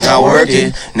Now work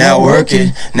it, now work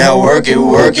it, now work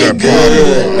it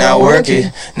good. Now work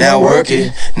it, now work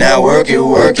it, now work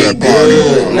it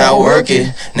good. Now work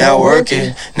it, now work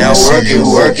it, now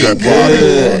work it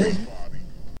good.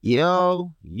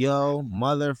 Yo,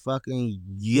 motherfucking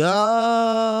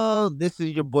yo. This is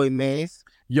your boy Mace.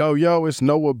 Yo, it's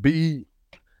Noah B.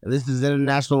 And this is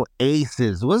International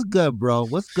Aces. What's good, bro?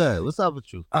 What's good? What's up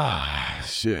with you?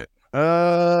 Shit.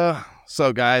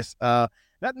 So guys,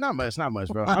 not much,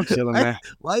 bro. I'm chilling, man.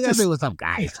 Why you gotta say what's up,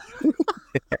 guys?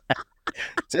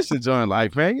 Just enjoying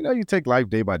life, man. You know, you take life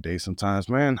day by day sometimes,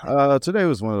 man. Today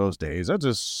was one of those days. I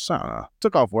just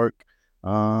took off work.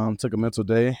 Took a mental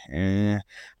day and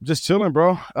I'm just chilling,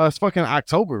 bro. It's fucking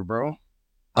October, bro.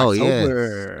 Oh,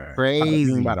 October. yeah.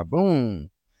 Crazy. Bada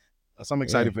boom. So I'm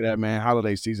excited for that, man.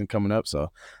 Holiday season coming up, so a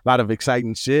lot of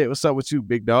exciting shit. What's up with you,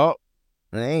 big dog?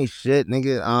 It ain't shit,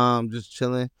 nigga. Just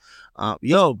chilling.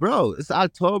 Yo, bro, it's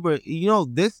October. You know,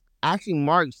 this actually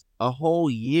marks a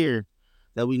whole year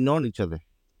that we known each other.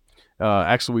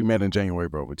 Actually, we met in January,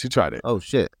 bro. But you tried it. Oh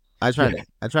shit, I tried it.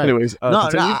 Anyways, no,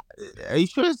 are you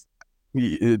sure?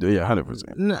 Yeah,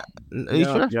 100%. No, are you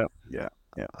sure? Yeah.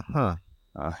 Huh.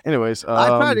 Anyways,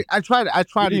 I tried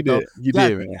it. You did. You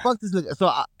did, man. Fuck this nigga.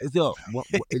 So,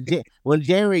 when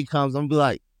January comes, I'm gonna be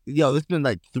like, yo, it's been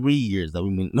like 3 years that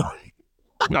we've been knowing.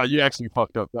 No, you actually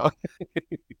fucked up, dog.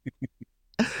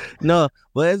 No,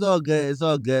 but it's all good. It's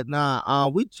all good. Nah,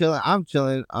 we chilling. I'm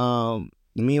chilling.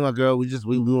 Me and my girl, we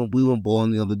went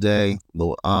bowling the other day,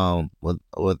 with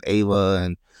Ava,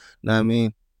 and you know what I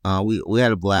mean. We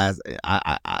had a blast.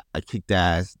 I kicked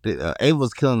ass. Ava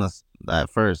was killing us at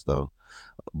first though,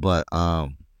 but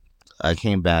I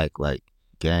came back like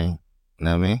gang. You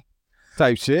know what I mean?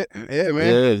 Type shit. Yeah,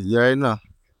 man. Yeah, you already know.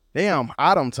 Damn,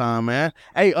 autumn time, man.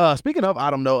 Hey, speaking of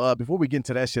autumn though, before we get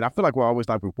into that shit, I feel like we're always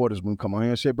like reporters when we come on here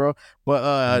and shit, bro.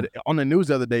 But on the news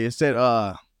the other day, it said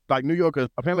like New York,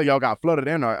 apparently y'all got flooded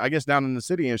in, or I guess down in the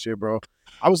city and shit, bro.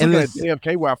 I was looking at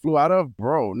JFK where I flew out of,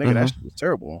 bro. Nigga, that shit was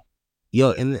terrible.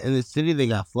 Yo, in the city they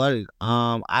got flooded.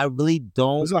 I really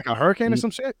don't. Was it like a hurricane or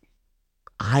some shit?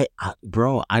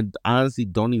 Bro, I honestly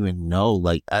don't even know.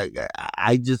 Like,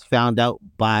 I just found out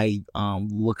by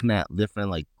looking at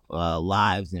different like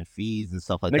lives and feeds and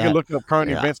stuff like that. Nigga looked up current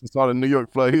events and saw the New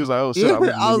York flood. He was like, oh shit. Yeah,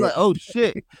 I was like, oh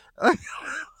shit.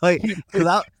 Like,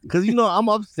 cause you know I'm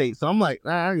upstate, so I'm like,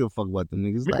 nah, I don't give a fuck about them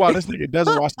niggas. Meanwhile, this nigga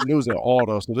doesn't watch the news at all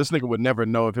though, so this nigga would never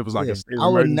know if it was like a state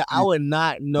emergency. I would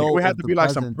not know. It would have to be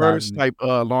like some first type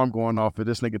alarm going off for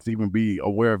this nigga to even be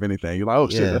aware of anything. You're like, oh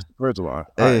shit, that's the first alarm.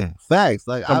 Right. Facts.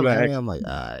 Like I'm like,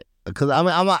 all right. Cause I'm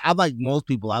like most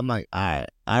people. I'm like, all right,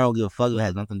 I don't give a fuck. It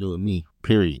has nothing to do with me.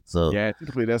 Period. So yeah,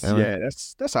 typically that's how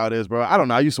it is, bro. I don't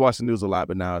know. I used to watch the news a lot,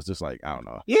 but now it's just like I don't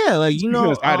know. Yeah, like you know,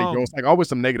 it's like always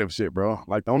some negative shit, bro.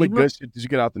 Like the only good shit that you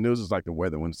get out the news is like the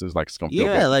weather when it's just like it's gonna feel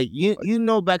bad. Like you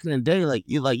know back in the day, like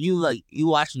you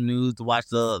watch the news to watch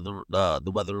the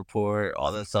weather report,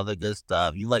 all this other good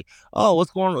stuff. You like, oh,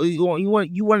 what's going on?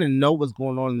 You want to know what's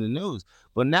going on in the news.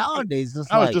 But nowadays, it's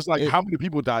how many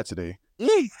people died today?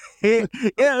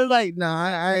 Yeah, like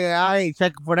I ain't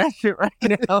checking for that shit right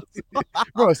now.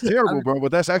 Bro, it's terrible, bro.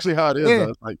 But that's actually how it is. Yeah.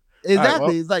 It's like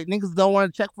exactly. It's like niggas don't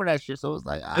want to check for that shit, so it's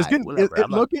like it's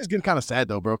getting kind of sad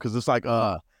though, bro. Because it's like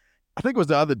I think it was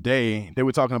the other day they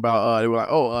were talking about they were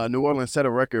like, New Orleans set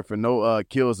a record for no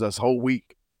kills this whole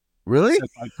week. Really?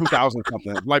 Since like 2000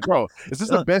 something. Like, bro, is this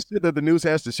the best shit that the news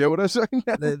has to share with us right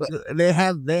now? They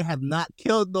have not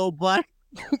killed nobody.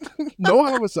 No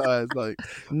homicides, like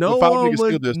no one was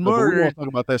murdered. We won't talk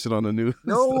about that shit on the news.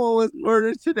 No one was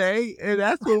murdered today, and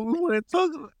that's what we want to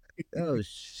talk about. Oh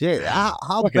shit!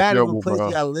 How bad of a place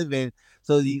you gotta live in?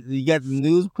 So you got the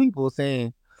news people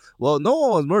saying, "Well, no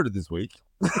one was murdered this week."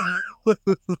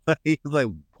 like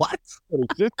what?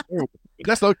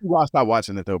 That's the why I stopped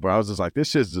watching it though, bro. I was just like, this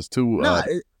shit's just too. No,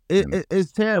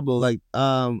 it's terrible. Like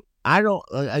I don't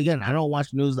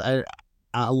watch news.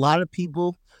 A lot of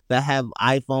people that have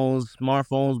iPhones,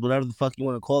 smartphones, whatever the fuck you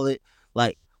want to call it,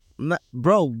 like,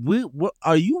 bro,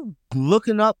 are you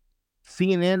looking up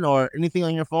CNN or anything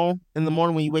on your phone in the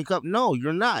morning when you wake up? No,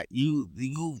 you're not.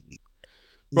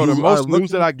 Bro, the most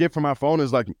news that I get from my phone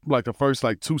is like the first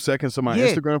like 2 seconds of my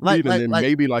Instagram feed, and then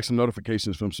maybe like some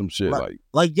notifications from some shit.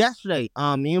 Like yesterday,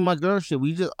 me and my girl shit,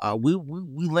 we just we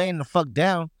laying the fuck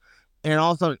down, and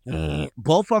all of a sudden,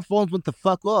 both our phones went the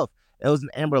fuck off. It was an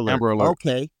Amber Alert.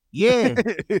 Okay. Yeah.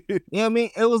 You know what I mean?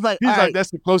 It was like, he's like,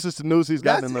 that's the closest to news he's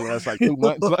gotten in the last like 2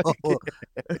 months.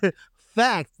 Like.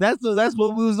 Facts. That's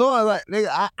what we was on. Like, nigga,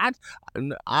 I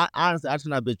honestly, I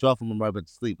should not bitch off when I'm right about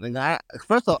to sleep. Nigga,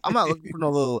 first off, I'm not looking for no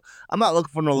little. I'm not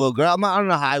looking for no little girl. I'm not on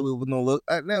the highway with no little.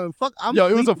 No, fuck. Yo,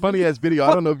 it was a funny ass video.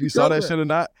 I don't know if you saw that shit. shit or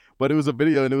not, but it was a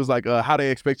video and it was like how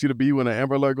they expect you to be when an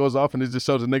Amber Alert goes off, and it just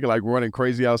shows a nigga like running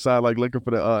crazy outside, like looking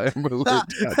for the Amber Alert.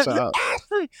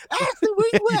 Ashley, where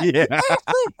you at? Yeah.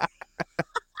 Ashley.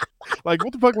 Like,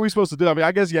 what the fuck are we supposed to do? I mean,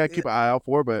 I guess keep an eye out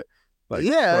for it, but like,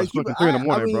 yeah, it's fucking 3 in the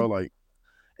morning, bro. Like,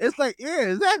 it's like, yeah,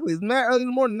 exactly. It's mad early in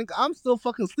the morning, nigga. I'm still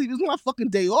fucking asleep. It's my fucking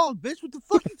day off, bitch. What the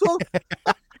fuck you talking?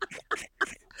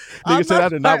 Nigga said I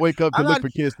did not wake up to look for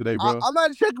kids today, bro. I'm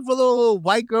not checking for a little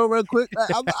white girl real quick.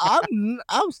 I'm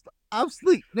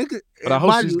asleep, nigga. But I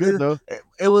hope she's good though.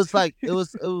 It was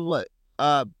what?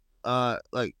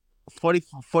 Like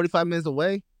 45 minutes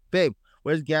away, babe.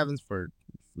 Where's Gavinsford?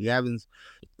 Gavin's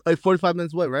like 45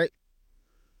 minutes away, right?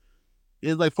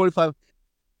 It's like 45.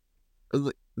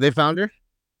 They found her,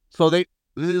 so it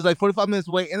was like 45 minutes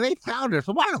away, and they found her.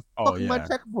 So why the fuck am I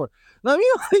checking for her? No,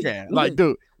 like,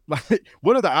 dude. Like,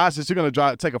 what are the odds that you're gonna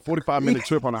take a 45-minute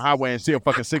trip on the highway and see a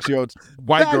fucking 6-year-old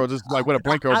white girl just like with a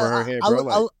blanket over her head,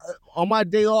 bro? On my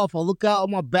day off, I look out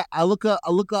on my back. I look out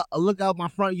my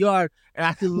front yard, and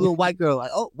I see a little white girl.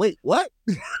 Like, oh wait, what?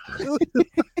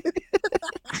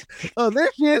 Oh, there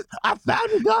she is. I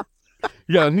found her, dog.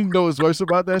 Yeah, and you know what's worse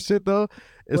about that shit though?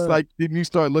 It's like then you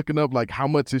start looking up like how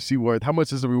much is she worth? How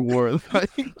much is the reward? Like,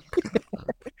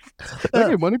 they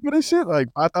get money for this shit? Like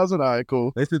 $5,000. All right,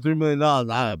 cool. They said $3 million.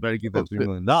 I better get that $3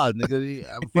 million, nigga.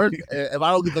 First, if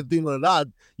I don't get that $3 million,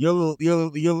 your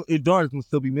daughter's gonna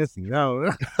still be missing.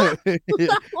 No, for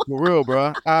real, bro.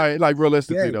 All right, like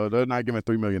realistically though, they're not giving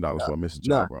 $3 million for a missing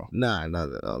child, bro. No.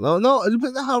 It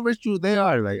depends on how rich they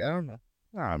are. Like, I don't know.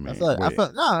 Nah, man. I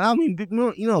felt I mean,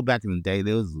 you know, back in the day,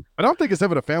 there was. I don't think it's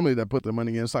ever the family that put the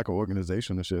money in. It's like an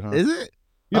organization and shit, huh? Is it?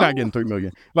 You're not getting $3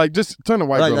 million. Like, just turn the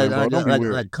white girl in, bro. Don't be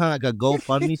weird. Like kind of like a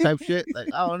GoFundMe type shit.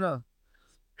 Like, I don't know.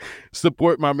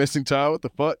 Support my missing child. What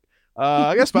the fuck?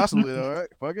 I guess possibly though, right?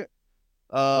 Fuck it.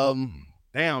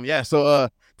 Damn, yeah. So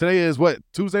today is what,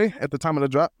 Tuesday at the time of the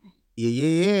drop?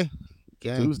 Yeah.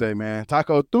 Tuesday, man.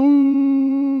 Taco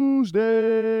Tuesday.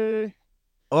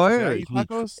 Oh yeah,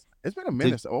 tacos. It's been a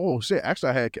minute. Oh shit! Actually,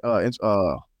 I had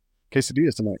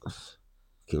quesadillas tonight.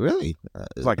 Really?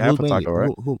 It's like half a taco, right?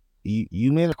 Who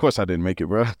you made it? Of course, I didn't make it,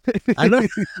 bro. I know.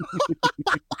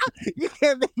 You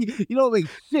can't make. You don't make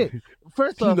shit.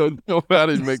 First off, no, I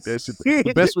didn't make that shit.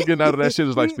 The best we're getting out of that shit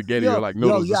is like spaghetti or like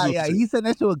noodles. Yeah. He said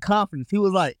that shit with confidence. He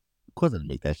was like, "Of course, I didn't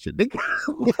make that shit."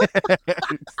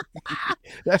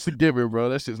 That's a given, bro.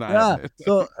 That shit's not happening.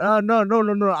 So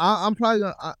no. I'm probably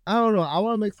gonna. I don't know. I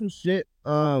want to make some shit.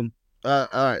 All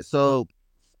right. So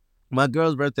my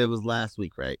girl's birthday was last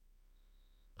week, right?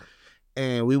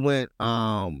 And we went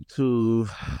to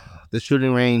the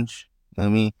shooting range. I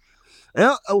mean,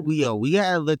 we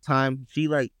had a lit time. She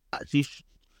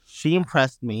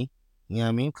impressed me. You know what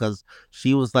I mean? Because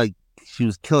she was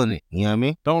killing it. You know what I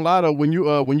mean? Don't lie though. When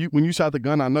you shot the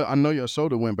gun, I know your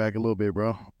shoulder went back a little bit,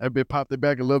 bro. That bit popped it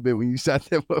back a little bit when you shot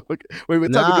that motherfucker. Wait,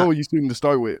 what type of gun were you shooting to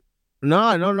start with? No.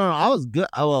 I was good.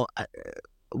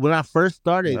 When I first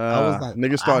started, I was like,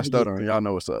 niggas start stuttering. Y'all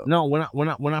know what's up. No,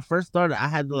 when I first started, I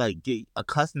had to like get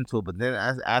accustomed to it. But then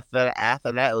after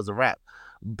that, it was a wrap.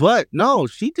 But no,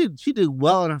 she did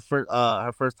well in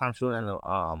her first time shooting at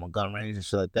a gun range and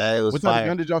shit like that. It was what fire. type of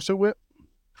gun did y'all shoot with?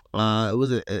 It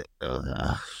was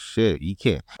shit. You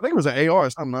can't. I think it was an AR or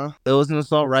something, huh? It was an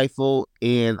assault rifle,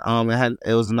 and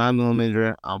it was a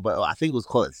 9mm. But I think it was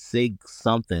called a SIG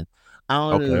something.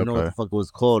 I don't even know what the fuck it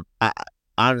was called.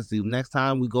 Honestly, next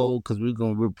time we go, because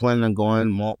we're planning on going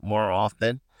more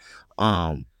often.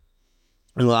 We'll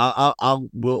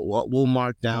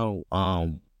mark down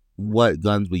what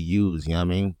guns we use. You know what I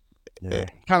mean? Yeah.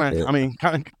 Kind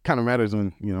of matters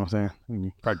when, you know what I'm saying, when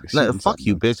you practice. Like, fuck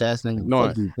you, bitch ass nigga.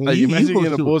 No, like, you imagine you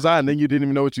in a bullseye and then you didn't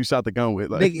even know what you shot the gun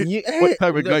with. Like, what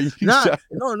type of gun you shot?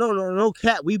 No,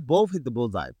 cat. We both hit the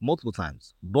bullseye multiple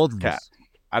times. Both of us.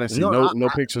 I didn't see no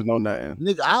pictures, no nothing.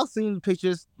 Nigga, I'll see the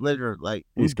pictures later. Like,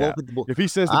 he's cap. If he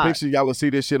sends the picture, y'all will see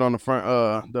this shit on the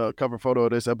front, the cover photo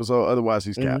of this episode. Otherwise,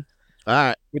 he's cap. All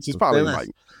right, which is probably like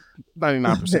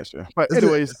 99% sure. But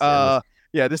anyways,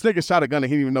 yeah, this nigga shot a gun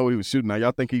and he didn't even know what he was shooting. Now,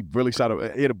 y'all think he really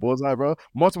hit a bullseye, bro?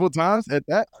 Multiple times at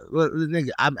that? Well,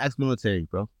 nigga, I'm ex-military,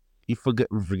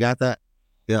 forgot that?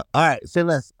 Yeah. All right, say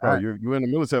less. Bro, you were in the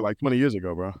military like 20 years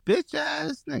ago, bro. Bitch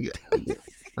ass nigga.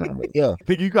 Yeah.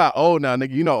 Think you got old now,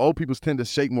 nigga. You know, old people tend to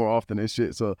shake more often and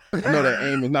shit. So I know that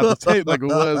aim is not the same like it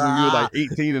was when you were like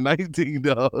 18 and 19,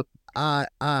 dog. You got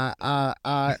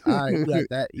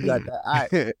that. All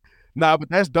right. Nah, but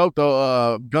that's dope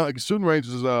though. Shooting range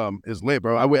is lit,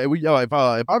 bro. If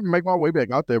I make my way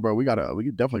back out there, bro, we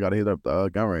definitely gotta hit up the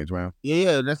gun range, man.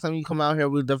 Yeah. Next time you come out here,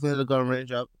 we'll definitely hit the gun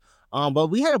range up. But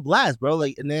we had a blast, bro.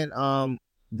 Like, and then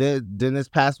this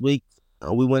past week,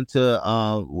 we went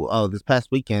to this past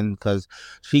weekend because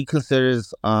she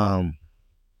considers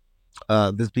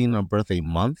this being her birthday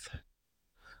month.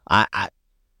 I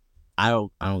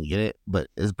don't get it, but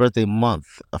it's birthday month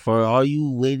for all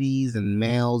you ladies and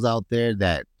males out there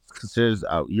that considers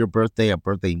your birthday a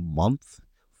birthday month.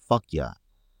 Fuck yeah.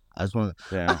 I just want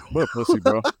to. Yeah, what a pussy,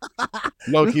 bro.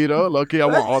 Low key, I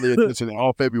want all the attention in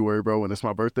all February, bro, when it's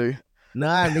my birthday.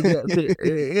 Nah, nigga,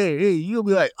 hey, you'll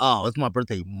be like, oh, it's my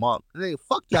birthday month. Hey,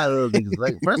 fuck y'all little niggas.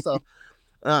 Like, first off,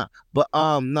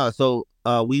 no. So,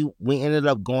 we ended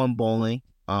up going bowling,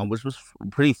 which was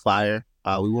pretty fire.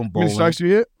 We went How many bowling. strikes you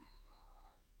hit?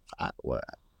 What?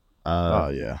 Oh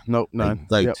yeah, nope, none.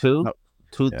 Like Yep. two, Nope.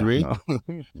 two, Yeah, three.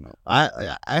 no. I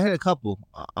had a couple.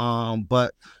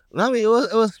 But I mean, it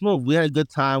was smooth. We had a good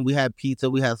time. We had pizza.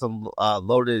 We had some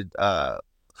loaded.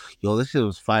 Yo, this shit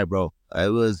was fire, bro.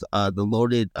 It was the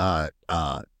loaded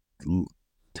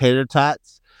tater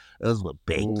tots. It was with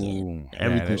bacon, Ooh,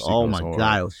 everything. that shit Oh goes my hard.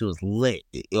 god, she was lit.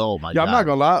 Oh my Yeah, god. I'm not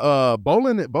gonna lie.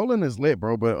 Bowling is lit,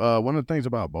 bro. But one of the things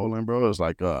about bowling, bro, is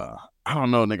like I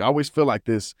don't know, nigga. I always feel like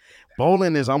this.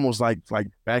 Bowling is almost like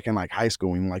back in like high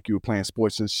school when like you were playing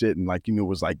sports and shit, and like it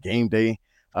was like game day.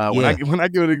 When I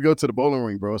go to the bowling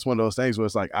ring, bro, it's one of those things where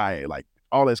it's like like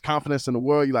all this confidence in the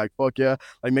world. You like fuck yeah,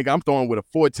 like nigga, I'm throwing with a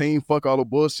 14. Fuck all the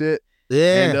bullshit.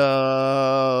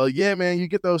 Yeah. And yeah, man, you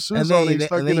get those shoes on and you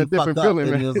start getting a different feeling,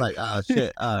 man. And it was like, oh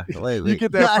shit. Wait. You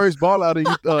get that first ball out and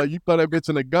you throw that bitch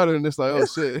in the gutter and it's like, oh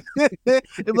shit.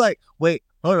 It's like, wait,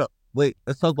 hold up. Wait,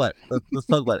 let's talk about it. Let's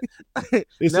talk about it.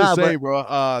 It's insane, bro.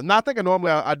 I think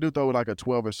normally I do throw like a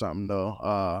 12 or something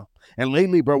though. And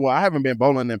lately, bro, well, I haven't been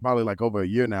bowling in probably like over a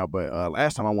year now, but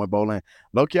last time I went bowling,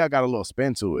 low-key I got a little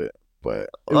spin to it, but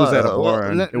it was at a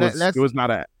bar and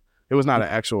it was not an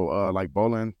actual like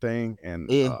bowling thing, and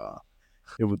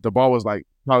the ball was like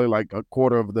probably like a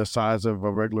quarter of the size of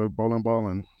a regular bowling ball,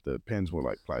 and the pins were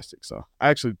like plastic. So I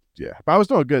actually, yeah, but I was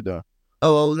doing good though.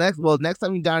 Oh next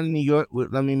time you're down in New York,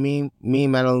 me and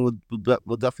Madeline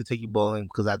will definitely take you bowling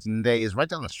because at the end of the day, it's right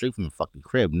down the street from the fucking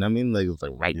crib. You know what I mean? Like it's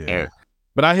like right there.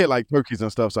 But I hit like turkeys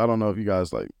and stuff, so I don't know if you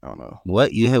guys like, I don't know.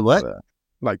 What you hit? What?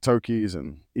 Like turkeys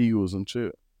and eagles and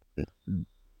shit.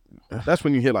 That's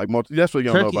when you hit like multiple. That's what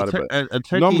you don't know about it.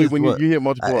 But normally when you hit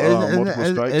multiple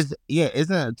strikes,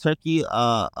 isn't a turkey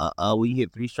when you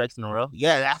hit 3 strikes in a row?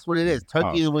 Yeah, that's what it is.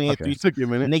 Turkey is when you hit 3. Took you a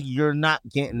minute, nigga. You're not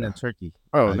getting a turkey.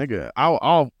 Oh, nigga,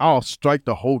 I'll strike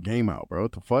the whole game out, bro.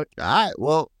 What the fuck? All right,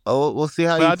 well, we'll see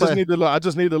how you I play.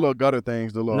 just need the little gutter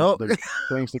things, the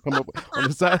things to come up on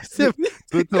the side to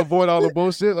avoid all the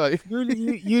bullshit. Like you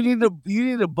need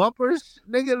the bumpers,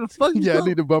 nigga. The fuck. Yeah, I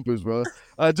need the bumpers, bro.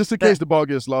 Just in case the ball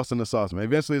gets lost in the sauce, man.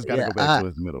 Eventually, it's got to go back to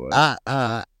its middle.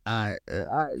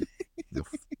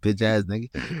 Bitch ass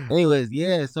nigga. Anyways,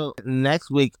 yeah. So next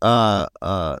week, so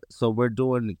we're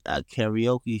doing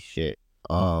karaoke shit.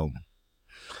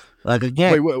 Like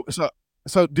again. Wait.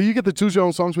 So do you get to choose your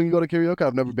own songs when you go to karaoke?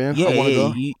 I've never been. I want to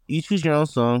go. You choose your own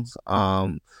songs.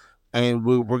 And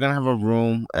we're gonna have a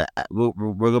room. We're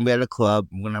gonna be at a club.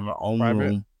 We're gonna have our own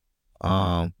room.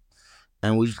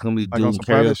 And we're just gonna be doing karaoke.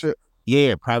 Private shit?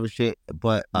 Yeah, private shit.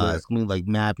 But it's gonna be like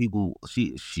mad people.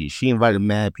 She invited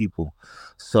mad people,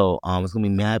 so it's gonna be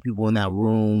mad people in that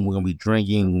room. We're gonna be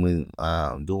drinking,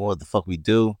 doing what the fuck we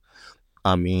do.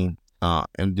 I mean,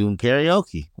 and doing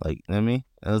karaoke. Like, you know what I mean,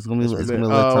 it's gonna be a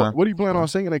time. What do you plan on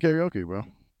singing at karaoke, bro?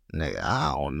 Nigga,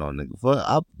 I don't know, nigga.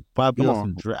 I'll probably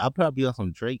be on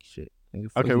some Drake shit. Nigga,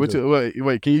 okay,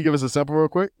 wait. Can you give us a sample real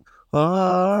quick?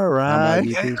 All right.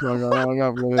 Yeah, we're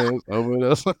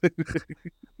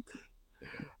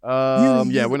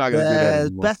not gonna do that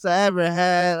anymore. Best I ever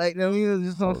had. Like, I mean,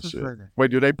 just on some shit.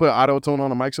 Wait, do they put auto tune on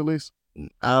the mics at least?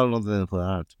 I don't know if they put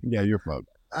auto tune. Yeah, you're fucked.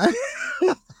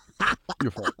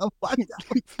 You're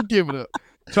fucked. Give it up.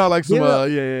 Try like some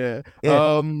yeah.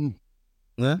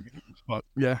 Yeah. Fuck.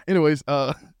 Yeah. Anyways,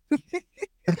 I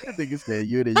think it's that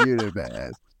you're the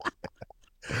best.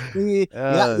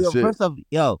 First off,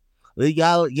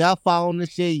 y'all following this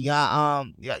shit. Y'all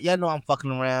know I'm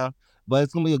fucking around, but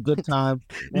it's gonna be a good time.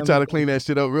 You try to clean that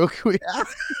shit up real quick.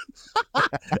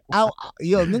 Nigga,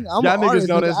 y'all niggas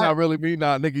know that's not really me.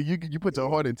 Nah, nigga, you put your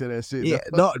heart into that shit. Yeah,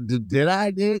 no, did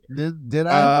I? Did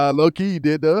I? Low key, you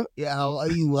did though. Yeah,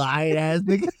 you lying ass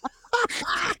nigga.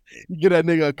 You get that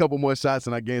nigga a couple more shots,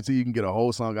 and I guarantee you can get a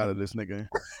whole song out of this nigga.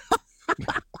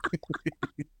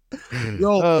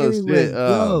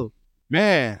 Yo,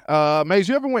 Man, Maze,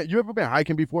 you ever been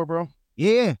hiking before, bro?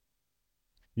 Yeah.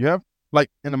 You have?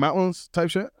 Like in the mountains type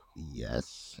shit?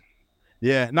 Yes.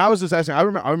 Yeah. No, I was just asking. I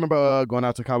remember going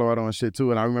out to Colorado and shit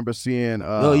too, and I remember seeing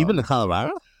Yo, you been to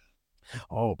Colorado?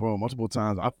 oh, bro, multiple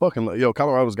times. I fucking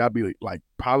Colorado's got to be like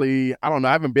probably, I don't know.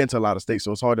 I haven't been to a lot of states,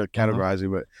 so it's hard to categorize it,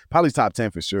 but probably top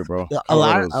 10 for sure, bro. Yeah,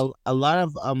 Colorado's. a lot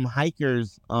of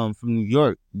hikers from New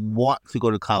York want to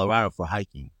go to Colorado for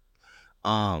hiking.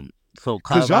 So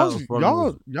Cause Colorado is one of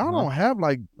y'all those. don't have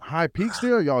like high peaks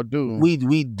there. Y'all do. We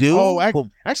do. Oh, but-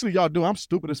 actually, y'all do. I'm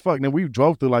stupid as fuck. Then we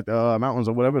drove through like the mountains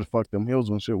or whatever the fuck them hills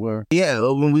and shit were. yeah,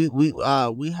 when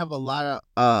we have a lot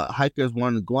of hikers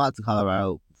wanting to go out to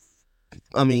Colorado.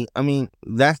 I mean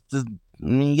that's just. I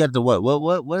mean, you got the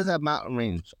what is that mountain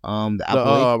range?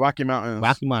 The Rocky Mountains.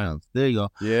 Rocky Mountains. There you go.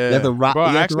 Yeah, You got the bro. I you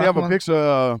got the actually Rocky have a Mountains?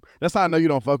 picture. That's how I know you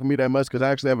don't fuck with me that much, because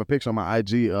I actually have a picture on my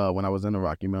IG when I was in the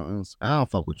Rocky Mountains. I don't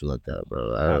fuck with you like that,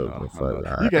 bro. I I don't know, give a I fuck.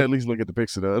 know. You can at least look at the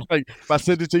picture though. Like if I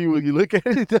send it to you, will you look at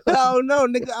it? Hell no,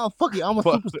 nigga. Oh, fuck it. I'm a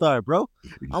Fuck. superstar, bro.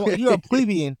 You're a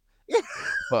plebeian.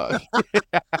 Fuck.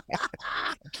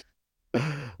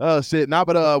 Oh shit. Nah,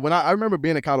 but when I remember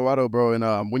being in Colorado, bro,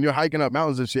 and when you're hiking up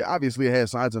mountains and shit, obviously it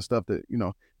has signs and stuff that,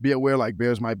 be aware like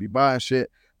bears might be by and shit.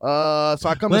 So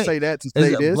I come to Wait, say that to Is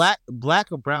say it this. black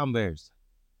or brown bears?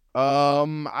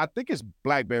 I think it's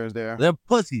black bears there. They're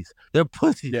pussies. They're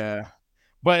pussies. Yeah.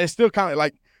 But it's still kind of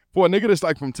like, for a nigga that's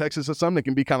like from Texas or something, it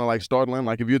can be kind of like startling.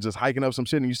 Like if you're just hiking up some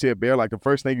shit and you see a bear, like the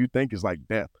first thing you think is like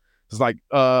death. It's like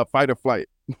fight or flight.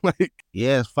 Like,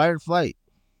 Yeah, it's fight or flight.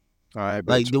 all right,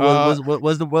 Like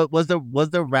bitch. was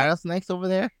there rattlesnakes over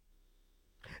there?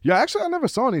 Yeah, actually, I never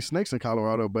saw any snakes in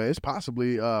Colorado, but it's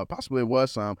possibly it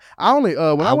was some. I only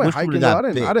when I went wish we hiking, would've though, got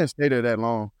I bit. didn't stay there that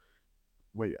long.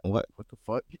 Wait, What? what the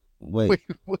fuck? Wait. Wait,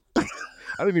 what? I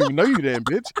didn't even know you then,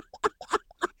 bitch.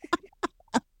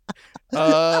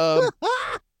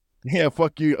 Yeah,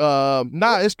 fuck you.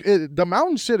 The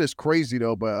mountain shit is crazy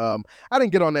though, but I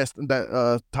didn't get on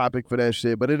that topic for that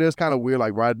shit, but it is kind of weird,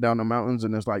 like riding down the mountains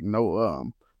and there's like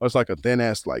no it's like a thin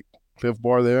ass like cliff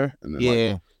bar there, and then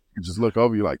Yeah. like, you just look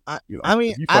over, you like, I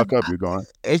mean, if you fuck up, you're gone.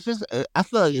 It's just I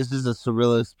feel like it's just a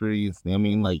surreal experience. I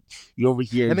mean, like you over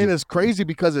here, And then it's crazy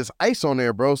because it's ice on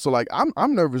there, bro. So like I'm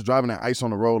nervous driving that ice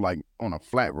on the road, like on a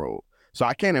flat road. So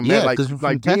I can't imagine, Yeah, like 'cause you're from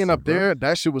being Texas, up bro. there,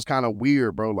 that shit was kind of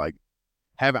weird, bro. Like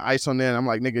having ice on there, and I'm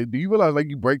like, nigga, do you realize like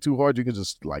you brake too hard, you can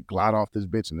just like glide off this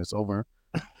bitch and it's over.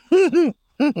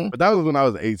 But that was when I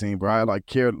was 18, bro. I like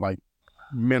cared like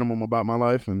minimum about my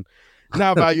life, and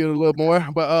now I value it a little more.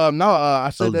 But no, I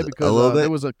said that because little bit? there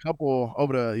was a couple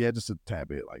over just a tad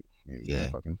bit, like Yeah.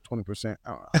 fucking 20%.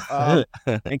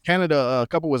 In Canada, a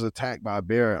couple was attacked by a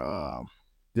bear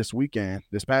this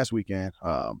past weekend.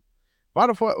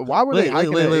 Why were they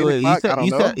hiking at 8 o'clock? I don't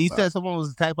know. You said someone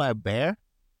was attacked by a bear?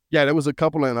 Yeah, there was a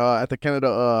couple in at the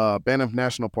Canada Banff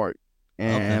National Park,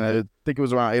 and I think it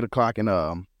was around 8 o'clock. And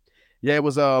it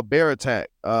was a bear attack.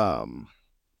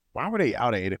 Why were they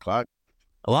out at 8 o'clock?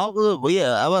 Well,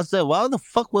 yeah, I was say, why the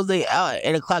fuck was they out at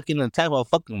 8 o'clock in attack by a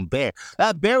fucking bear?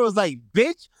 That bear was like,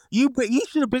 bitch, you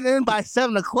should have been in by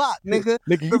 7 o'clock, nigga.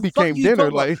 Nigga, you The became fuck you dinner,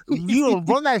 talking like. about? You don't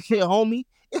run that shit, homie.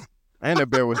 And the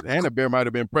bear might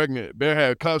have been pregnant. Bear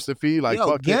had cubs to feed, like Yo,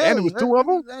 fuck it. And it was two of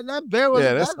them. That bear was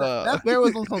that bear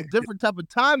was on some different type of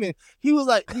timing. He was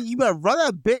like, "You better run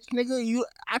that bitch, nigga."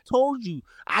 I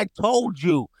told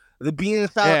you. The being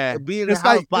inside, being in the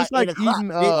house by 8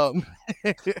 o'clock.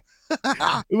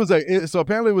 It was so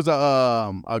apparently it was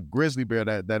a grizzly bear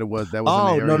that was in the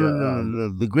area. No.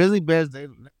 The grizzly bears they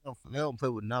don't play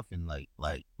with nothing. Like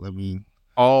let me.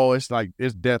 Oh, it's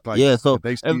death. Like yeah, so if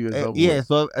they see you, it's over yeah, with.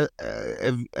 so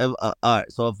if all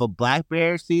right, so if a black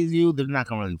bear sees you, they're not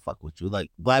gonna really fuck with you.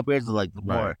 Like black bears are like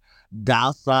more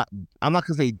docile. I'm not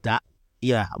gonna say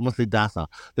yeah, I'm gonna say docile.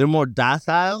 They're more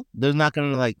docile. They're not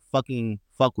gonna like fucking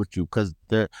fuck with you because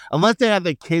unless they have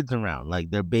their kids around,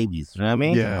 like their babies. You know what I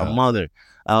mean? Yeah. A mother,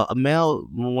 a male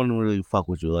wouldn't really fuck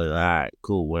with you. Like, all right,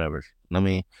 cool, whatever. You know what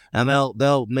I mean? And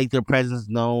they'll make their presence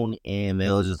known, and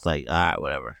they'll just like, all right,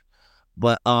 whatever.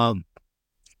 But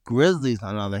grizzlies,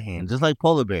 on the other hand, just like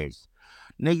polar bears,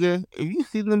 nigga, if you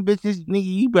see them bitches, nigga,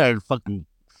 you better fucking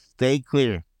stay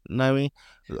clear. You know what I mean?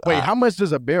 Wait, how much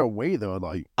does a bear weigh though?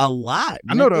 Like a lot.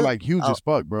 I know nigga. they're like huge as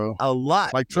fuck, bro. A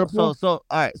lot. Like triple. So all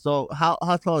right. So how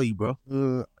tall are you, bro?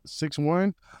 6'1".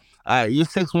 All right, you're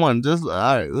 6'1". Just all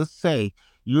right. Let's say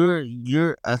you're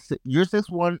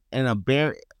 6'1" and a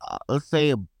bear. Let's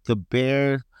say the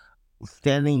bear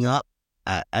standing up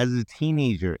as a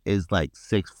teenager is like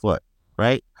 6 foot,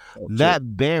 right? Oh,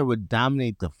 that bear would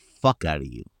dominate the fuck out of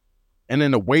you. And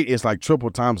then the weight is like triple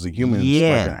times the humans.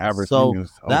 Yeah, like an average so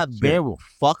humans. that bear will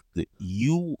fuck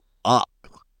you up.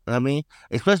 I mean,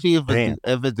 especially Damn.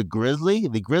 if it's a grizzly.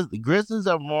 The grizzlies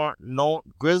are more known.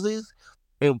 Grizzlies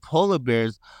and polar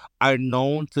bears are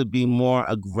known to be more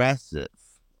aggressive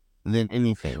than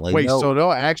anything. Like, Wait, so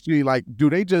they'll actually like do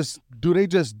they just do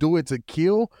it to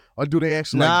kill, or do they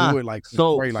actually like nah. do it like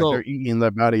So spray, like they're eating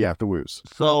their body afterwards?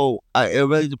 it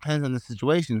really depends on the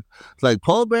situation. It's like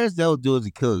polar bears, they'll do it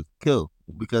to kill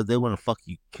because they want to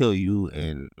kill you,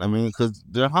 and I mean, because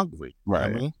they're hungry. I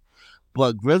Right. mean,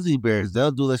 but grizzly bears,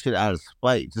 they'll do that shit out of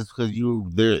spite, just because you're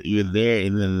there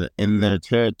in their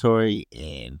territory,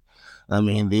 and I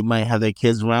mean, they might have their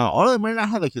kids around, or they might not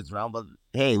have their kids around. But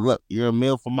hey, look, you're a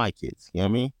meal for my kids. You know what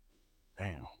I mean?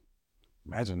 Damn.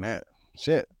 Imagine that.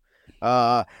 Shit.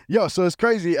 Yo, so it's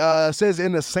crazy. It says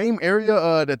in the same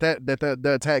area that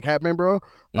the attack happened, bro.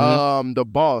 The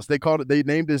boss, they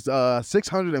named this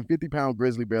 650-pound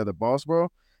grizzly bear the boss,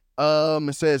 bro.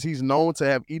 It says he's known to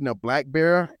have eaten a black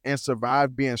bear and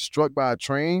survived being struck by a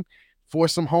train.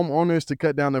 Forced some homeowners to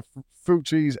cut down the fruit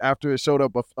trees after it showed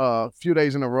up a few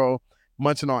days in a row,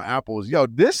 munching on apples. Yo,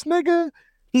 this nigga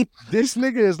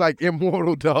is like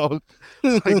immortal, dog.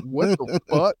 Like, what the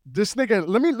fuck? This nigga.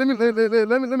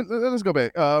 Let's go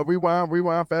back.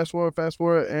 Rewind, fast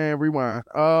forward, and rewind.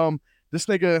 This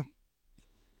nigga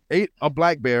ate a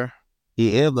black bear.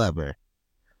 He ate a black bear.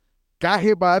 Got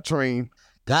hit by a train.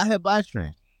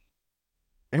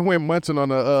 And went munching on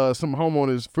some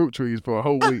homeowners' fruit trees for a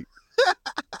whole week.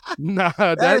 Nah,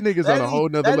 that nigga's on a whole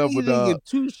nother level, dog. Get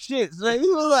two shits. Like, he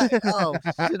was like, oh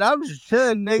shit, I'm just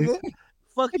chilling, nigga.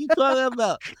 Fuck you talking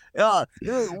about?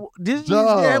 Did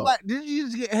you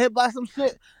just get hit by some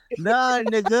shit? Nah,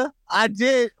 nigga, I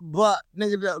did, but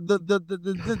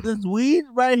nigga, this weed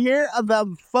right here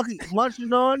I'm fucking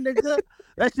munching on, nigga.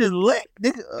 That shit lit,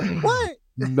 nigga. What?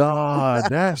 Nah,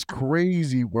 that's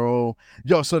crazy, bro.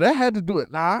 Yo, so that had to do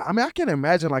it. Nah, I mean, I can't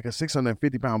imagine like a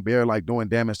 650-pound bear like doing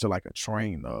damage to like a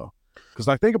train though. Cause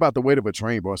like think about the weight of a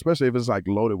train, bro, especially if it's like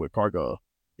loaded with cargo.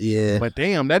 Yeah. But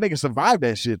damn, that nigga survived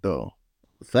that shit though.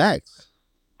 Facts.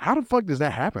 How the fuck does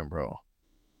that happen, bro?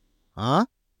 Huh?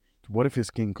 What if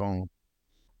it's King Kong?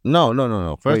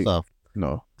 No. First off,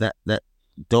 no. That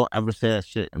don't ever say that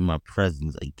shit in my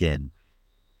presence again.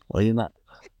 Well, you're not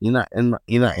in my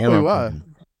why? presence.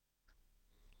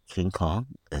 King Kong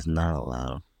is not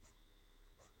allowed.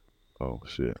 Oh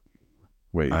shit.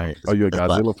 Wait. Right, are you a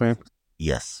Godzilla fan?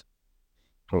 Yes.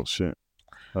 Oh shit.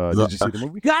 Did you see the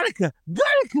movie? Gattaca.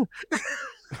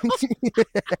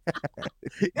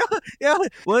 Yeah.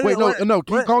 Wait, no.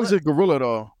 King Kong's a gorilla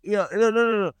though. Yeah,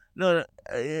 no.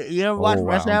 You ever watch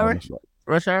Rush Hour?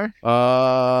 Rush Hour?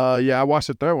 Yeah, I watched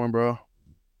the third one, bro.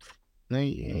 No,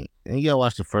 you gotta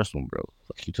watch the first one, bro.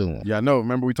 Fuck you talking about? Yeah, I know.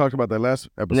 Remember we talked about that last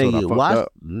episode? Nigga, watch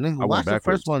the backwards.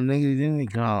 first one, nigga. You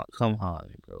didn't come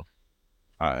hard, bro.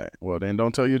 All right. Well, then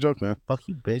don't tell your joke, man. Fuck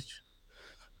you, bitch.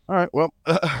 All right. Well,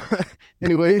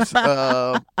 anyways,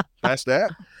 that's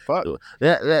that. Fuck.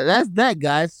 That's that,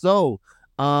 guys. So,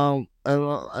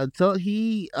 until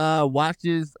he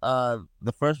watches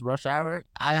the first Rush Hour,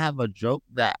 I have a joke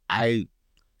that I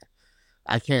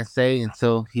can't say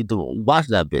until he watch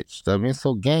that bitch. I mean,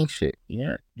 so gang shit.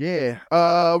 Yeah. Yeah.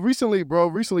 Recently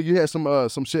you had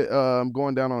some shit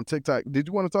going down on TikTok. Did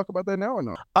you want to talk about that now or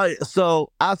no?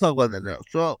 So I'll talk about that now.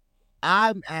 So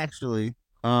I'm actually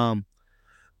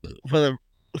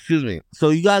so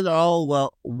you guys are all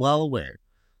well aware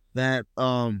that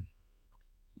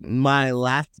my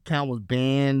last account was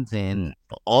banned and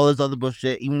all this other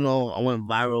bullshit, even though I went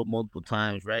viral multiple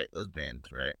times, right? It was banned,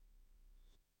 right?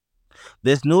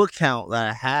 This new account that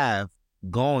I have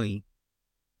going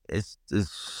is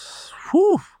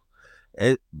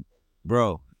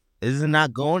bro, is it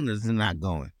not going? Is it not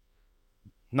going?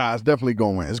 Nah, it's definitely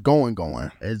going. It's going.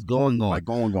 It's going. Like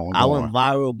going. I went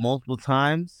viral multiple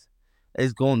times.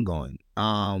 It's going.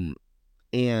 And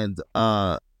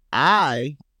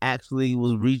I actually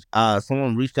was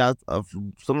someone reached out,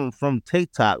 someone from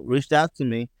TikTok reached out to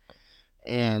me,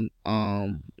 and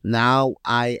now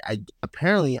I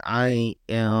apparently I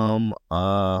am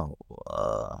a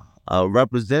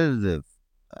representative,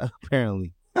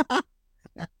 apparently.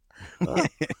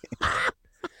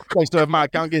 Wait, so if my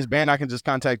account gets banned, I can just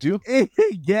contact you?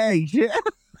 Gang shit.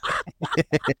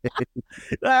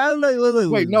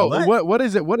 Wait, no. What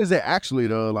is it? What is it actually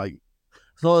though? Like,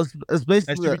 so it's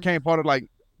basically that you became part of like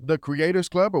the Creators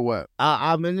Club or what?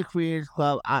 I'm in the Creators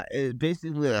Club. It's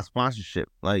basically a sponsorship,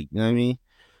 like, you know what I mean.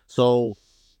 So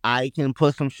I can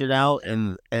put some shit out,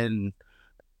 and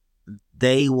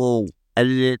they will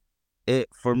edit it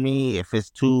for me if it's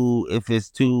too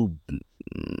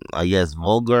I guess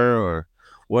vulgar or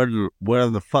whatever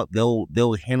the fuck, they'll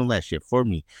handle that shit for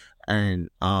me, and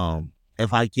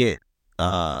if I get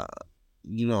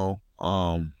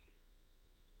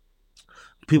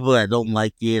people that don't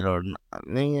like it or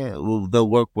they'll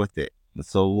work with it.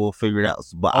 So we'll figure it out.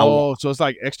 But so it's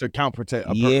like extra account basically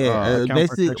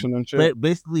protection and shit.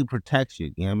 basically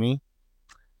protection. You know what I mean?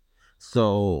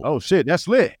 So oh shit, that's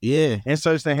lit. Yeah,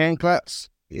 Inserts and hand claps.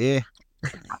 Yeah.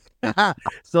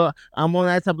 So I'm on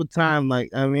that type of time. Like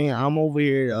I'm over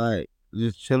here like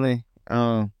just chilling.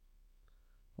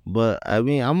 But I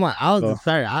was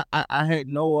excited. I had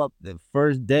no up the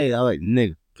first day. I like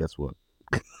nigga. Guess what?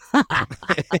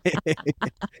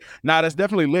 Nah, that's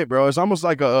definitely lit, bro. It's almost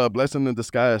like a blessing in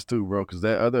disguise too, bro. Because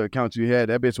that other account you had,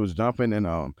 that bitch was jumping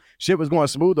and shit was going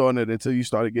smooth on it until you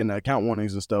started getting the account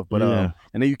warnings and stuff. But and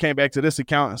then you came back to this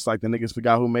account. It's like the niggas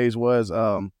forgot who Maze was.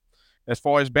 As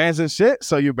far as bands and shit,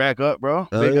 so you're back up, bro.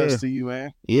 Big ups to you,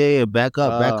 man. Yeah, back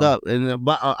up. And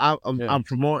but I'm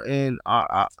promoting.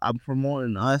 I'm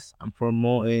promoting us. I'm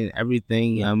promoting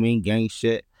everything. You know what I mean, gang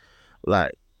shit.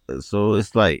 Like, so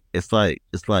it's like, hey,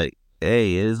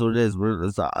 it is what it is.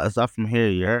 It's up from here,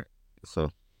 you heard?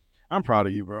 So I'm proud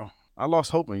of you, bro. I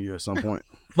lost hope in you at some point.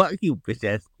 Fuck you, bitch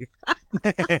ass.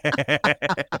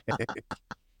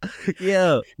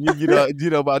 Yeah, you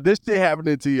know about this shit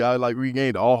happening to you. I like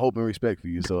regained all hope and respect for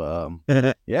you. So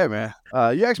yeah, man.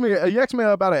 You asked me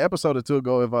about an episode or two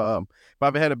ago if I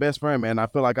ever had a best friend, man. I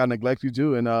feel like I neglected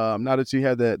you, and now that you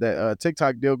had that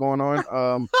TikTok deal going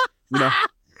on,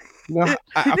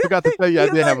 I forgot to tell you I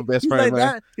did have a best friend,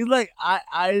 man. He's like,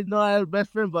 I didn't know I had a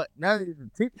best friend, but now you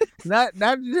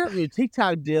have your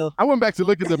TikTok deal. I went back to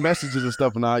look at the messages and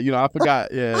stuff, and I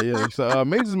forgot. Yeah. So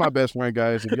Maze is my best friend,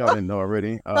 guys. If y'all didn't know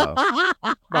already, my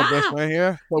best friend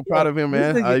here. So proud of him,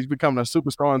 man. He's becoming a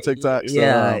superstar on TikTok. So,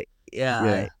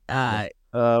 yeah. All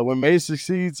right. When Maze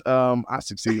succeeds, I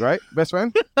succeed, right? Best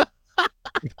friend.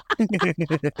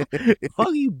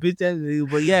 Fuck you, bitch ass nigga.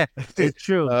 But yeah, it's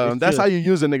true. That's how you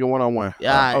use a nigga one-on-one.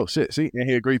 Yeah. Oh shit. See, and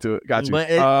he agreed to it. Got you.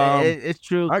 But it's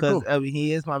true because cool.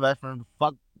 He is my best friend.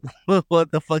 Fuck,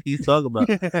 what the fuck he's talking about?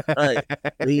 Like,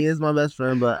 he is my best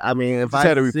friend. But if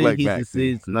I succeed, he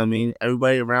succeeds. I mean,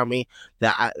 everybody around me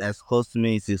that's close to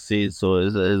me succeeds. So it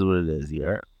is what it is.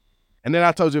 Yeah. And then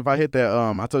I told you if I hit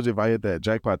that,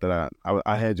 jackpot that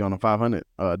I had you on a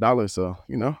 $500. So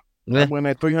I win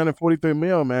that 343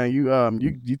 mil, man.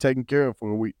 You taken care of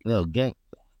for a week. No, gang.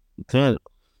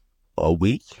 A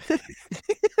week?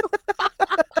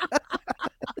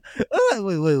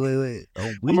 Wait.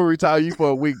 I'm gonna retire you for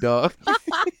a week, dog.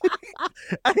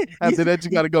 After that,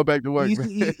 you got to go back to work.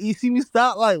 You see me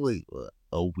stop like, wait,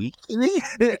 a week?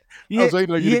 I was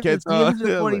waiting on you to catch on.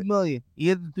 340 million. You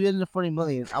had the 340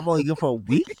 million. I'm only good for a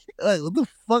week? Like, what the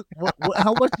fuck?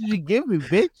 How much did you give me,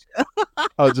 bitch?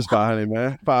 Oh, just 500,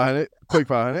 man. 500. Quick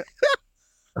 500.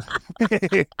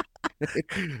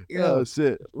 Oh,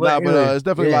 shit. Nah, but it's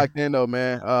definitely locked in, though,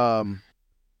 man.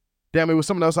 Damn, it was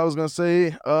something else I was going to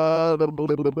say.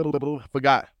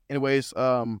 Forgot. Anyways,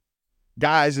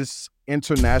 guys, it's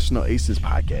International Aces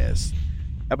Podcast.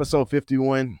 Episode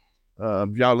 51.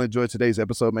 If y'all enjoyed today's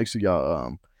episode, make sure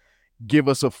y'all give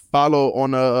us a follow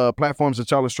on the platforms that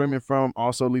y'all are streaming from.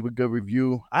 Also, leave a good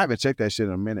review. I haven't checked that shit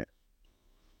in a minute.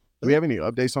 Do we have any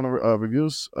updates on the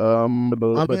reviews? I'm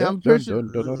pretty sure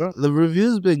the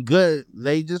reviews been good.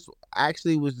 They just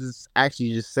was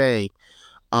just saying.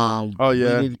 Oh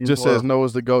yeah, just says Noah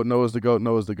is the goat. Noah is the goat.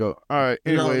 Noah is the goat. All right.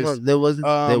 Anyways, no, they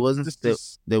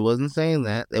wasn't saying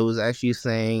that. They was actually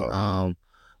saying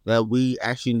that we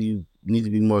actually need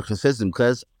to be more consistent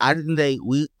because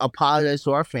we apologize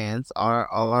to our fans, all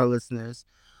our listeners,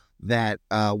 that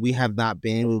we have not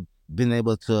been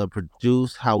able to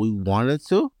produce how we wanted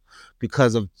to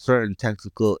because of certain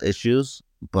technical issues.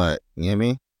 But you know what I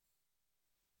mean?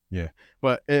 Yeah,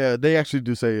 but they actually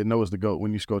do say Noah's the GOAT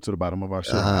when you scroll to the bottom of our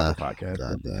show podcast.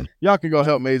 Goddamn. Y'all can go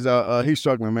help Maze out. He's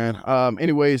struggling, man.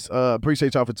 Anyways,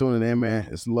 appreciate y'all for tuning in, man.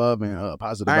 It's love and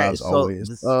positive vibes always.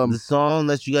 The song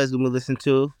that you guys gonna listen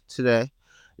to today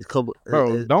is called.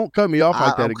 Bro, don't cut me off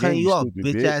like that I'm again. Cutting you off,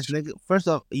 stupid bitch ass nigga. First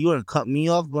off, you wanna cut me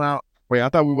off? Wait, I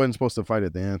thought we wasn't supposed to fight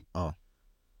at the end. Oh,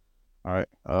 all right.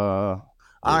 All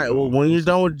right. Well, when you're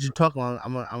done with your talking,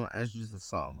 I'm gonna introduce the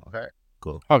song. Okay.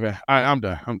 Cool. Okay. All right. I'm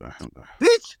done.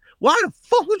 Bitch, why the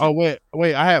fuck would you? Oh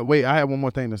wait. I had one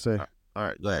more thing to say. All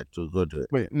right. Go ahead. Go do it.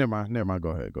 Wait. Never mind. Go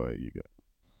ahead. You go.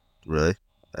 Really?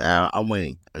 I'm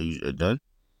waiting. Are you done?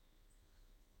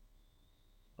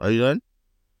 Are you done?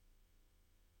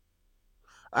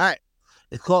 All right.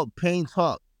 It's called Pain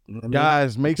Talk.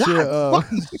 Guys, make sure. All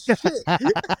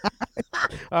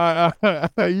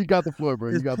right. You got the floor,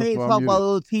 bro. You got the floor. Pain Talk by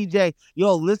Little TJ.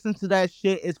 Yo, listen to that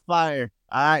shit. It's fire.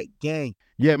 All right, gang.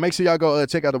 Yeah, make sure y'all go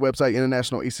check out the website,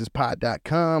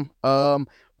 internationalacespod.com.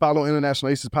 Follow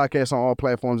International Aces Podcast on all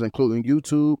platforms, including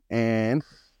YouTube and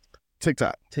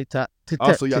TikTok.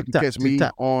 Also, y'all can catch me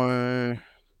on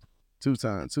two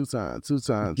times.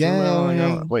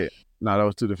 Gang. Wait, no, that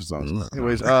was two different songs.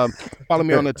 Anyways, follow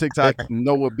me on the TikTok,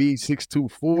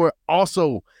 NoahB624.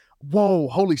 Also, whoa,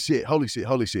 holy shit.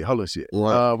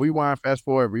 What? Rewind, fast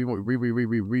forward,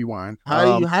 rewind.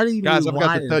 How do you guys, I forgot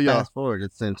rewind to tell and y'all. fast forward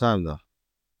at the same time though?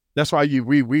 That's why you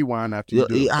rewind after you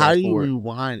do it. How do you forward.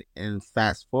 rewind and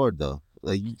fast forward though?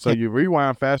 Like you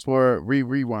rewind, fast forward,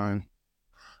 rewind.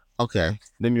 Okay.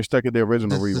 Then you're stuck at the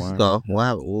original Let's rewind. go.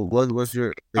 What's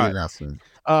your announcement?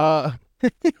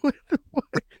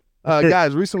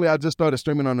 Guys, recently I just started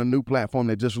streaming on a new platform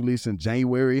that just released in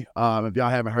January. If y'all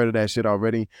haven't heard of that shit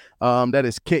already, that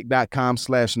is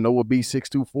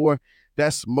kick.com/NoahB624.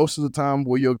 That's most of the time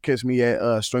where you'll catch me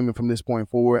at streaming from this point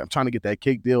forward. I'm trying to get that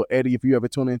Kick deal. Eddie, if you ever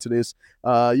tune into this,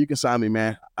 you can sign me,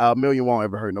 man. A million won't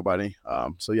ever hurt nobody.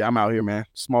 So yeah, I'm out here, man.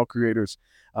 Small creators.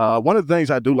 One of the things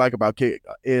I do like about Kick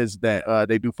is that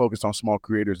they do focus on small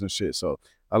creators and shit. So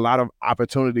a lot of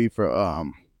opportunity for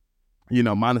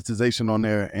monetization on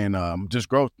there and just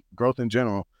growth in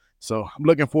general. So I'm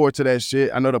looking forward to that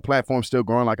shit. I know the platform's still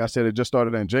growing. Like I said, it just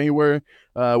started in January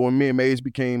when me and Maze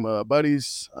became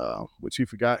buddies, which he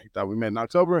forgot. He thought we met in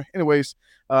October. Anyways,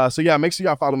 so yeah, make sure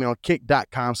y'all follow me on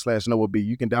kick.com/NoahB.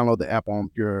 You can download the app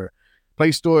on your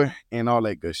Play Store and all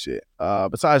that good shit.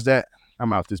 Besides that,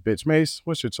 I'm out this bitch. Maze,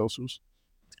 what's your socials?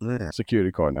 Yeah.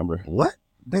 Security card number. What?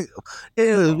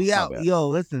 Anyways, we out. Bad. Yo,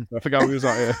 listen. I forgot we was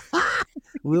on air.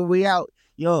 we out.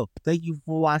 Yo, thank you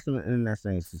for watching the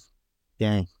International Aces.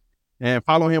 Gang. And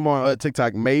follow him on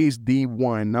TikTok, Maze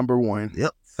D1, number 1.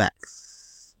 Yep,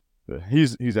 facts.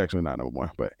 He's actually not number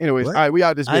 1. But anyways, What? all right, we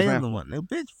out this bitch, I am man. the one. Now,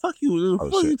 bitch, fuck you. Oh,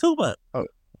 What shit. you talking about?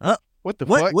 What the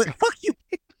What? fuck? What? Fuck you.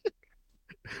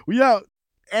 We out.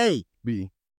 Hey. B.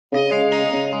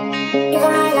 Even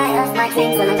I light up my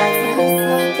dreams when I go to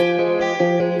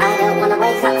sleep. I don't wanna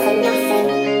wake up to nothing.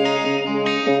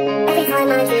 Every time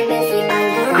I dream of you,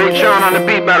 I know. Great Sean on the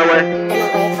beat, by the way. Then I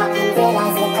wake up and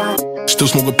realize you're gone. Still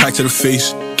smoke a pack to the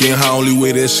face, getting high, only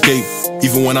way to escape.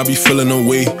 Even when I be feeling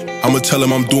away, I'ma tell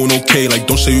him I'm doing okay. Like,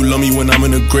 don't say you love me when I'm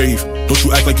in the grave. Don't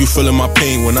you act like you feeling my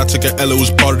pain. When I took an L, it was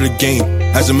part of the game.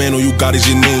 As a man, all you got is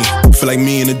your name. Feel like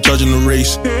me and the judge in the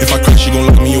race. If I crash, she gon'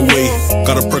 lock me away.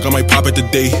 Got a perk, I might pop it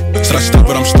today. Said I stop,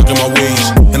 but I'm stuck in my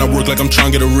ways. And I work like I'm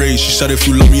trying to get a raise. She said if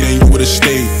you love me, then you would've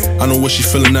stayed. I know what she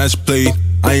feeling, that's played.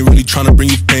 I ain't really tryna bring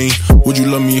you pain. Would you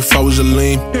love me if I was a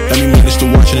lame? Let me manage the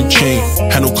watch and the chain.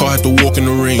 Had no car, had to walk in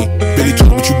the rain. Barely talk,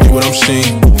 but you get what I'm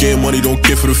saying. Getting money, don't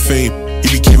care for the fame.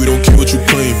 EBK, we don't care what you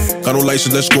claim. Got no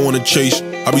license, let's go on a chase.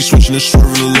 I be switching and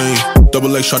swerving the lane.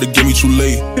 Double X tried to get me too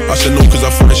late. I said no, cause I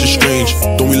find shit strange.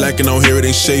 Don't be lacking out here, it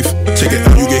ain't safe. Take it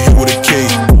out, you get hit with a K.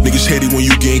 Niggas hate it when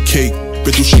you getting cake.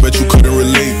 Been through shit, bet you couldn't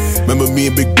relate. Remember me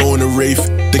and Big Bo in the rave.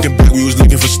 Thinking back, we was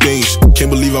looking for stains. Can't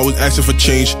believe I was asking for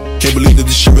change. Can't believe that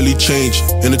this shit really changed.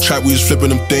 In the trap, we was flipping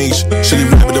them things. Silly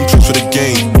rapping them tricks for the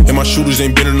game. And my shooters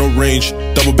ain't been in no range.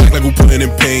 Double back like we putting in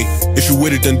pain. If you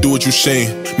with it, then do what you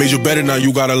saying. Made you better, now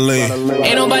you got a lane.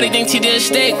 Ain't nobody think he did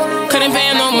stick. Couldn't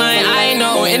pay him no mind, I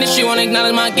know. Industry won't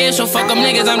acknowledge my gift, so fuck them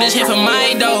niggas, I'm just here for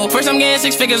my dough. First I'm getting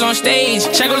 6 figures on stage.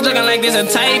 Shackles looking like there's a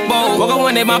typo. Woke up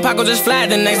one day, my pocket just flat.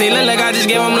 The next day, look like I just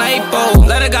gave him lipo.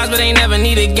 Let the guys, but they never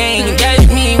needed gain. Catch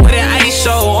me with an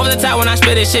ISO. Over the top when I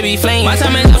spit it, shit be flame. My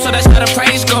time is up, so that's how the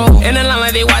price go. In the line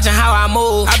like they watching how I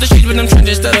move. Out the streets with them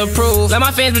trenches to the proof. Let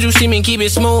my fans, but you see me keep it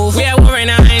smooth. We at war right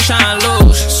now, I ain't tryna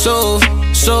lose. So,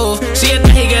 see a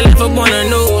thing he get left up on the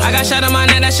news. I got shot on my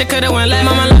neck, that shit could've went left.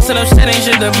 Mama lost it upset, ain't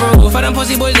shit to prove. For them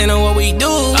pussy boys, they know what we do.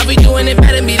 I be doing it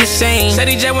better, be the same. Said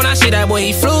he jet when I see that boy,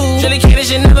 he flew. Really kid, this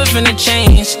shit never finna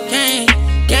change. Gang,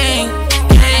 gang,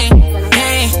 gang,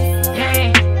 gang,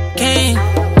 gang, gang,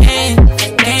 gang,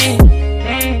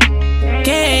 gang,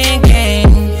 gang,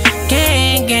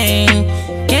 gang, gang,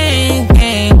 gang,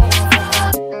 gang.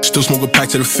 Still smoke a pack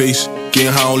to the face,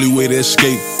 getting high, only way to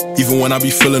escape. Even when I be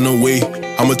feeling away,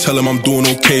 I'ma tell him I'm doing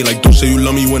okay. Like, don't say you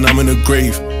love me when I'm in the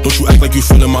grave. Don't you act like you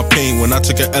feeling my pain. When I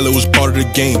took an L, it was part of the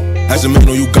game. As a man,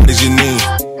 all you got is your name.